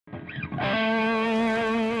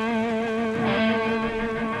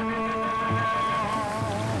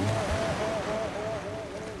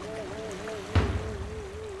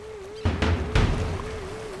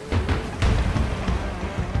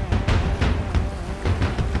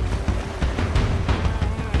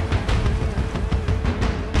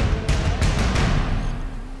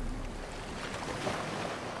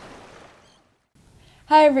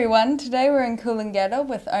Hi everyone, today we're in Coolangatta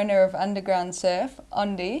with owner of Underground Surf,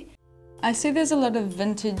 Ondi. I see there's a lot of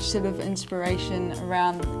vintage sort of inspiration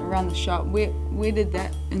around the shop. Where did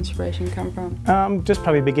that inspiration come from? Just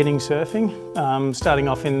probably beginning surfing, starting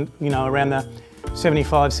off in, around the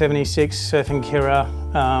 75, 76, surfing Kirra,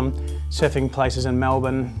 surfing places in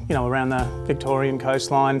Melbourne, around the Victorian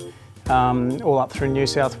coastline, all up through New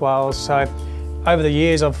South Wales. So over the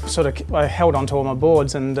years I've I held on to all my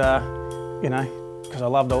boards and, because I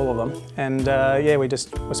loved all of them. And yeah, we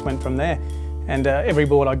just went from there. And every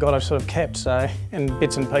board I got, I sort of kept, so, and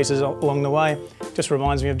bits and pieces along the way. Just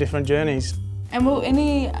reminds me of different journeys. And will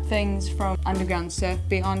any things from Underground Surf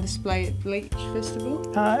be on display at Bleach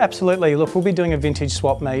Festival? Absolutely. Look, we'll be doing a vintage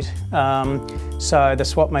swap meet. So the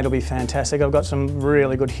swap meet will be fantastic. I've got some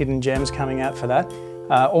really good hidden gems coming out for that.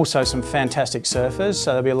 Also some fantastic surfers,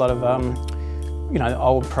 so there'll be a lot of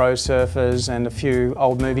old pro surfers and a few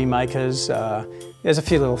old movie makers. There's a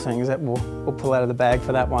few little things that we'll pull out of the bag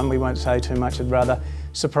for that one. We won't say too much, I'd rather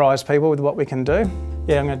surprise people with what we can do.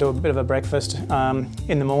 Yeah, I'm going to do a bit of a breakfast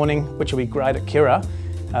in the morning, which will be great at Kirra,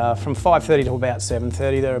 from 5:30 to about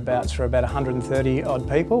 7:30 thereabouts for about 130 odd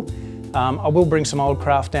people. I will bring some old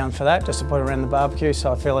craft down for that, just to put around the barbecue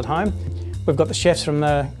so I feel at home. We've got the chefs from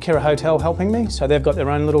the Kirra Hotel helping me, so they've got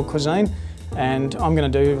their own little cuisine. And I'm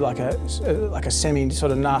going to do like a semi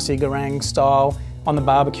sort of nasi goreng style on the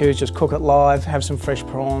barbecues, just cook it live, have some fresh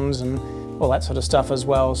prawns and all that sort of stuff as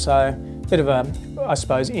well. So a bit of a, I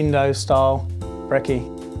suppose, Indo style brekkie.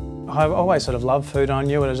 I've always sort of loved food. I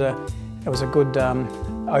knew it was a good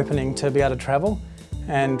opening to be able to travel,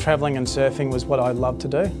 and travelling and surfing was what I loved to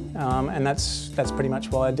do, and that's pretty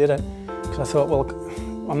much why I did it. Because I thought, well,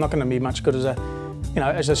 I'm not going to be much good as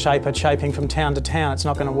a shaper, shaping from town to town. It's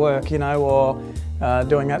not going to work, or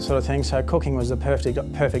doing that sort of thing. So cooking was the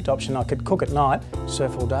perfect option. I could cook at night,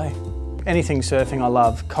 surf all day. Anything surfing I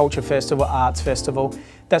love. Culture festival, arts festival,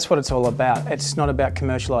 that's what it's all about. It's not about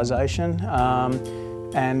commercialisation.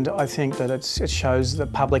 And I think that it shows the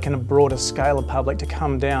public and a broader scale of public to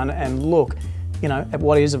come down and look, at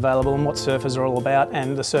what is available and what surfers are all about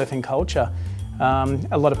and the surfing culture.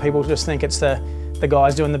 A lot of people just think it's the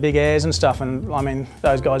guys doing the big airs and stuff, and I mean,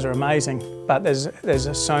 those guys are amazing, but there's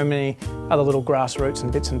so many other little grassroots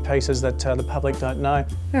and bits and pieces that the public don't know.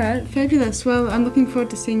 All right, fabulous. Well, I'm looking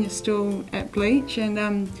forward to seeing your stall at Bleach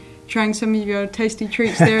and trying some of your tasty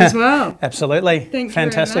treats there as well. Absolutely. Thanks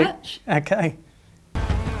Fantastic. very much. Okay.